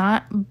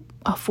cannot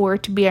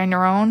afford to be on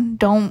your own,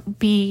 don't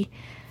be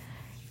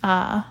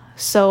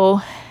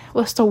so,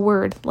 what's the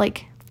word?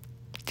 Like,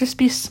 just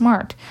be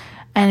smart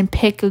and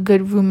pick a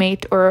good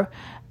roommate, or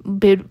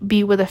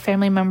be with a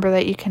family member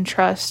that you can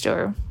trust,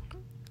 or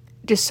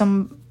just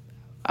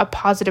a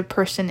positive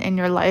person in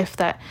your life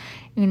that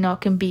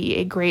can be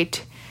a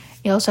great.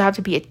 You also have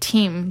to be a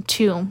team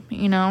too.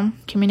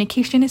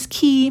 Communication is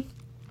key.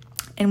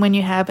 And when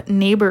you have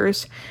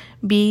neighbors,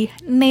 be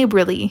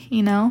neighborly.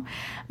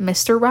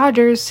 Mr.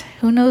 Rogers,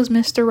 who knows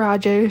Mr.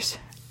 Rogers?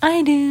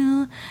 I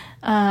do.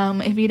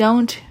 If you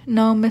don't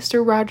know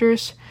Mr.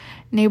 Rogers'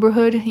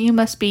 neighborhood, you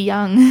must be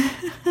young.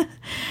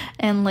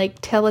 And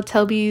like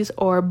Teletubbies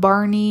or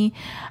Barney,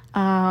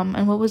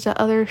 and what was the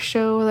other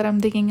show that I'm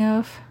thinking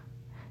of?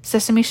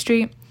 Sesame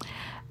Street.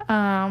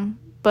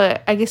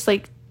 But I guess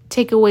like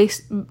take away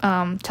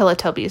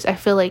Teletubbies. I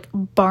feel like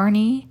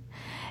Barney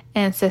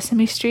and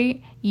Sesame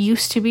Street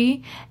used to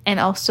be, and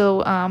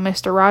also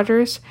Mr.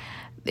 Rogers,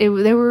 they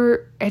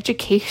were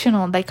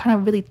educational. They kind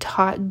of really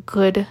taught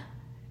good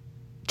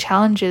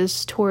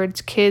challenges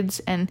towards kids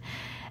and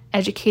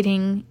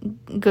educating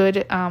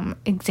good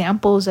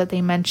examples that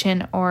they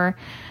mention, or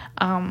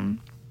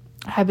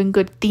having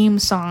good theme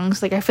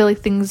songs. Like, I feel like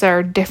things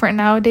are different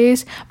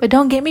nowadays, but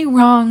don't get me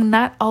wrong,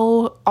 not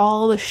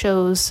all the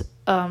shows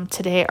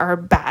today are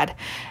bad.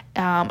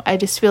 I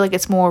just feel like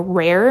it's more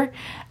rare.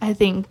 I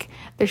think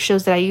the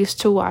shows that I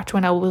used to watch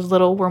when I was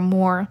little were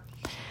more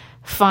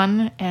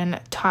fun and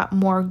taught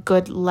more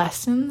good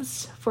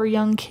lessons for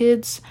young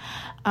kids.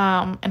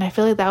 And I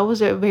feel like that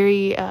was a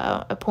very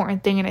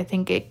important thing, and I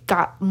think it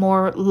got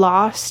more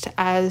lost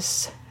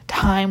as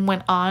time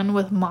went on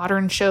with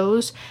modern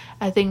shows.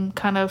 I think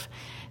kind of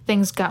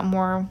things got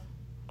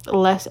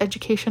less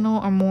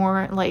educational, or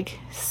more like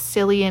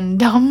silly and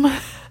dumb.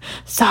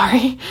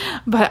 Sorry,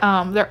 but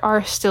there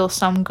are still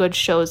some good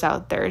shows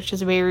out there. It's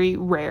just very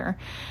rare,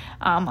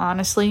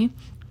 honestly.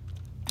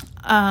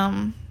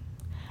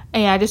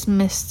 I just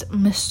missed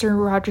Mr.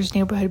 Rogers'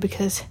 Neighborhood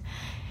because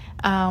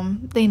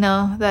they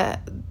know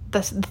that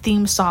that's the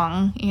theme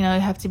song. You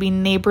have to be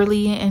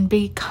neighborly and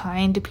be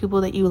kind to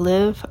people that you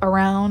live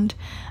around.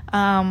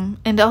 And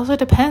it also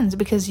depends,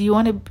 because you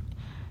want to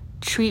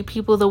treat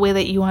people the way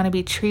that you want to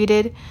be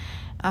treated,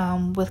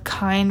 with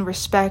kind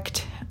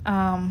respect.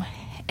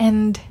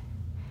 And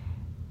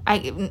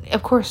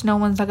of course, no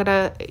one's not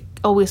gonna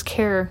always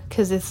care,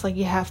 because it's like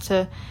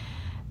they're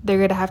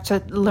gonna have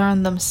to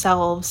learn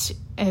themselves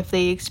if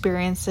they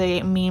experience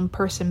a mean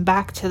person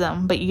back to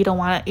them. But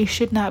you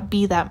should not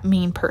be that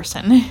mean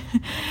person.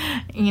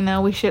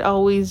 We should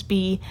always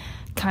be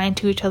kind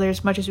to each other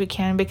as much as we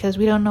can, because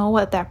we don't know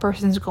what that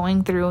person's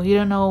going through. You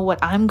don't know what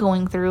I'm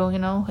going through,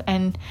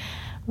 and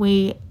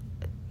we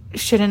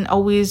shouldn't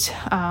always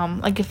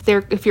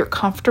if you're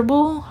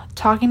comfortable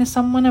talking to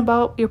someone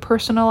about your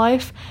personal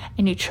life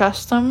and you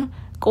trust them,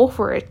 go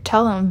for it.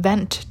 Tell them,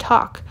 vent,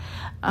 talk.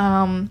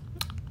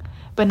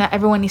 But not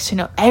everyone needs to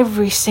know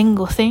every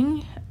single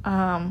thing.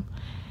 And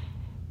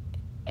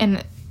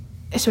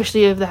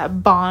especially if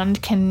that bond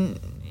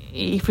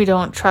if you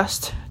don't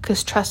trust,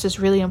 because trust is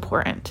really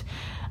important.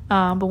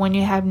 But when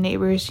you have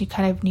neighbors, you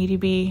kind of need to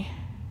be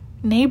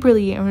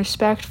neighborly and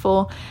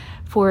respectful.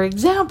 For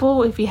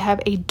example, if you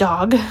have a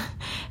dog,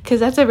 because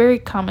that's a very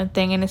common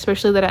thing, and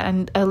especially that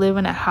I live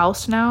in a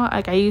house now.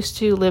 Like, I used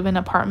to live in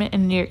an apartment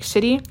in New York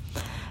City,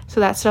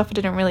 so that stuff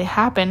didn't really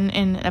happen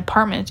in an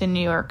apartment in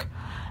New York.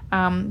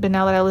 But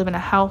now that I live in a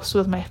house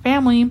with my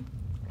family,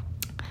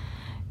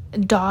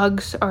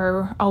 dogs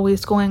are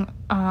always going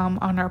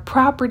on our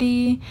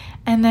property,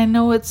 and I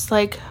know it's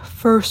like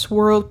first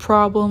world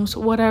problems,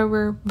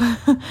 whatever,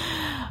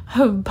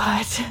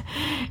 but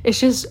it's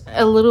just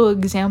a little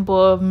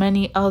example of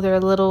many other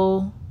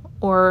little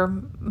or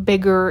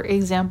bigger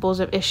examples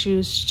of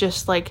issues.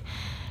 Just like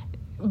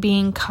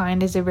being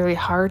kind is a very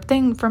hard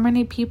thing for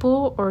many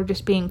people, or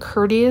just being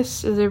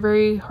courteous is a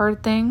very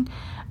hard thing,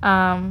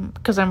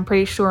 because I'm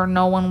pretty sure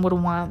no one would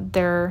want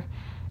their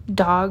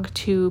dog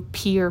to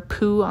pee or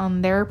poo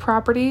on their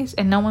properties,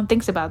 and no one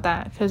thinks about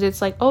that because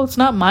it's like, oh, it's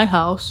not my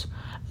house,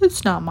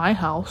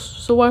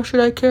 so why should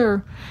I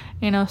care,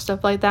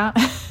 stuff like that.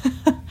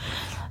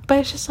 But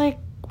it's just like,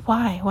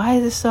 why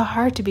is it so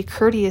hard to be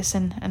courteous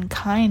and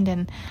kind?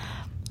 And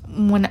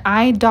when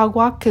I dog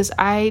walk, because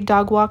I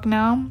dog walk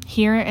now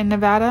here in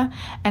Nevada,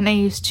 and I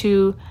used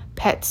to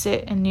pet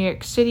sit in New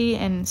York City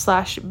and /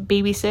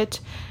 babysit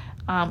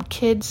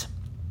kids,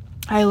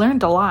 I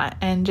learned a lot,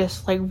 and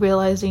just like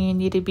realizing you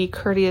need to be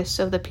courteous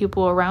of the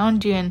people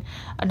around you, and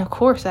of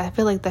course I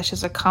feel like that's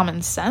just a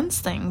common sense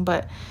thing,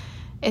 but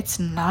it's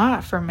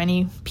not for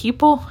many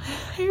people.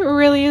 It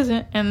really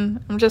isn't.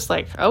 And I'm just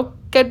like,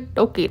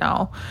 okay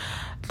now.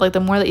 Like, the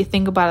more that you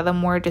think about it, the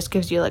more it just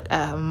gives you like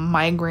a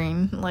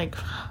migraine. Like,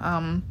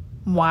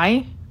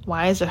 why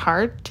is it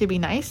hard to be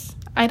nice?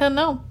 I don't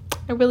know.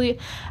 I really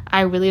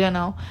don't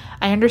know.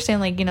 I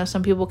understand, like,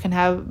 some people can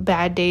have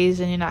bad days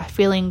and you're not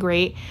feeling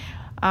great.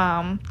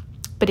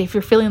 But if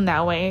you're feeling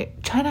that way,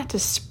 try not to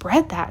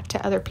spread that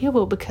to other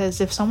people, because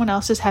if someone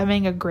else is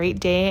having a great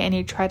day and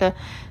you try to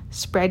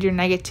spread your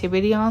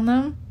negativity on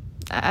them,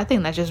 I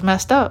think that's just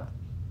messed up.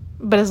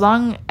 But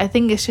I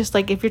think it's just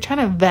like, if you're trying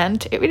to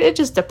vent, it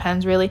just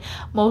depends really.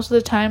 Most of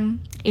the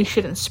time, you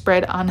shouldn't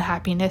spread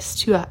unhappiness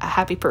to a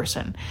happy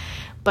person.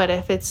 But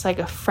if it's like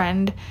a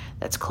friend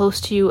that's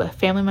close to you, a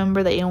family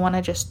member that you want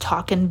to just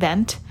talk and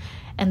vent,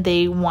 and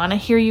they want to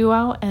hear you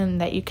out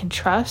and that you can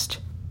trust,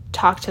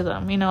 talk to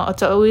them.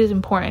 It's always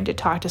important to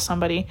talk to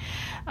somebody,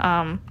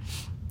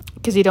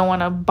 because you don't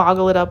want to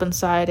boggle it up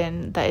inside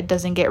and that it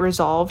doesn't get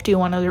resolved. You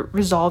want to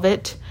resolve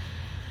it.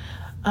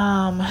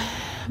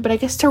 But I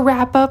guess to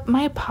wrap up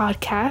my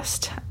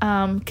podcast,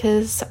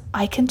 because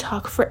I can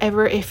talk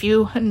forever if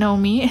you know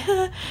me,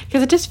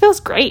 because it just feels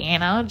great,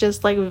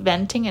 just like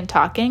venting and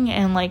talking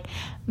and like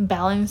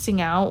balancing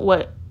out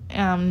what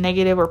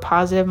negative or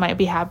positive might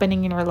be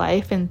happening in your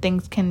life, and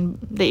things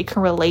that you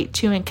can relate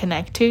to and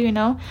connect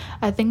to.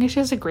 I think it's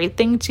just a great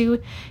thing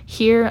to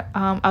hear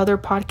other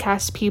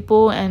podcast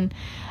people and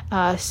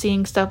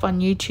seeing stuff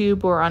on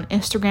YouTube or on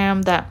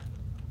Instagram that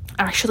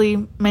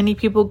actually many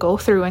people go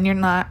through, and you're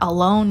not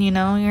alone. You're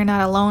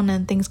not alone,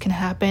 and things can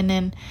happen.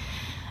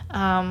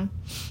 And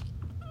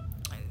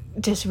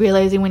just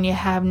realizing when you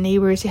have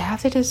neighbors, you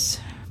have to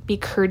just be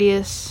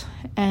courteous,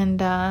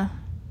 and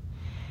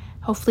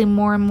hopefully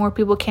more and more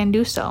people can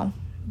do so.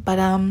 But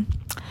I'm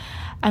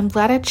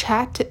glad to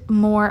chat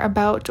more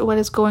about what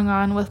is going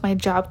on with my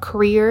job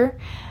career.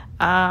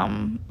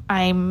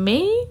 I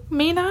may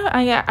not.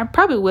 I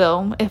probably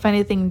will if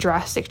anything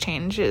drastic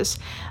changes,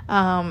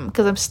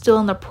 because I'm still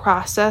in the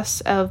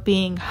process of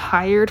being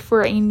hired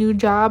for a new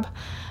job.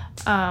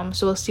 So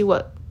we'll see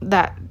what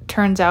that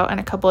turns out in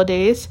a couple of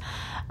days.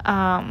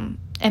 And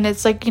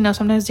it's like,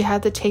 sometimes you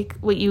have to take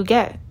what you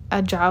get,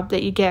 a job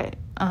that you get.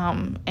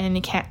 And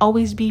you can't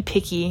always be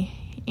picky.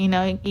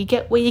 You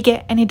get what you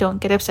get and you don't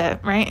get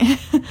upset, right?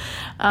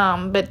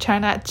 But try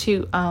not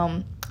to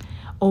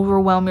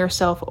overwhelm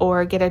yourself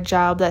or get a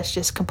job that's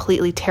just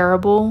completely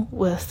terrible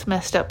with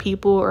messed up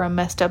people or a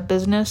messed up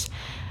business.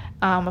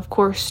 Of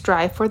course,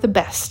 strive for the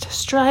best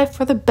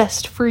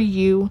for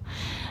you.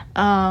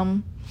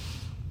 And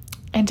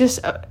just,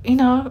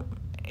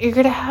 you're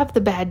going to have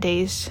the bad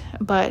days,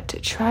 but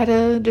try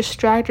to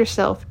distract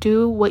yourself.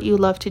 Do what you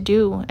love to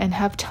do and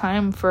have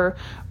time for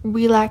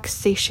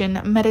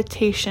relaxation,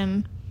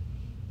 meditation,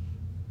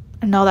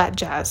 and all that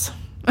jazz.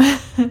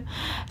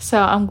 So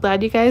I'm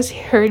glad you guys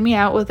heard me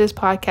out with this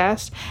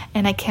podcast,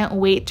 and I can't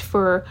wait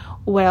for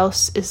what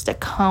else is to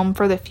come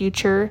for the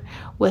future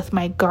with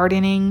my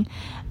gardening.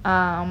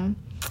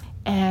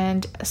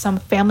 And some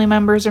family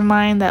members of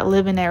mine that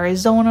live in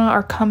Arizona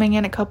are coming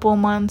in a couple of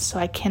months, so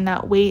I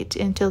cannot wait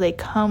until they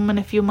come in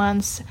a few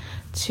months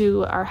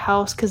to our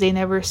house, because they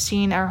never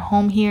seen our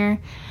home here.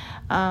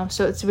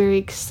 So it's very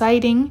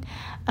exciting.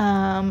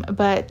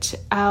 But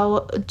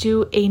I'll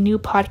do a new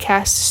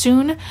podcast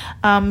soon.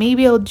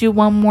 Maybe I'll do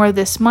one more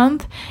this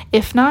month.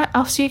 If not,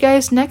 I'll see you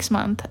guys next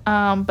month.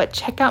 But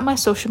check out my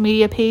social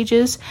media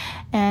pages,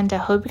 and I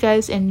hope you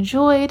guys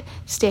enjoyed.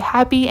 Stay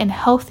happy and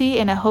healthy,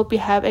 and I hope you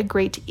have a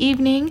great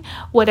evening,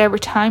 whatever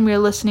time you're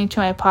listening to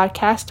my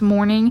podcast,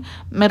 morning,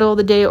 middle of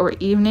the day, or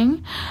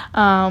evening.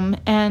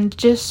 And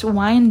just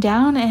wind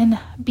down and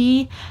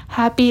be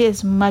happy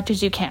as much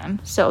as you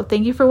can. So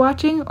thank you for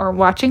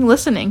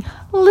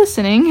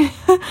listening,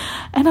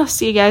 and I'll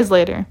see you guys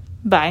later.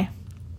 Bye.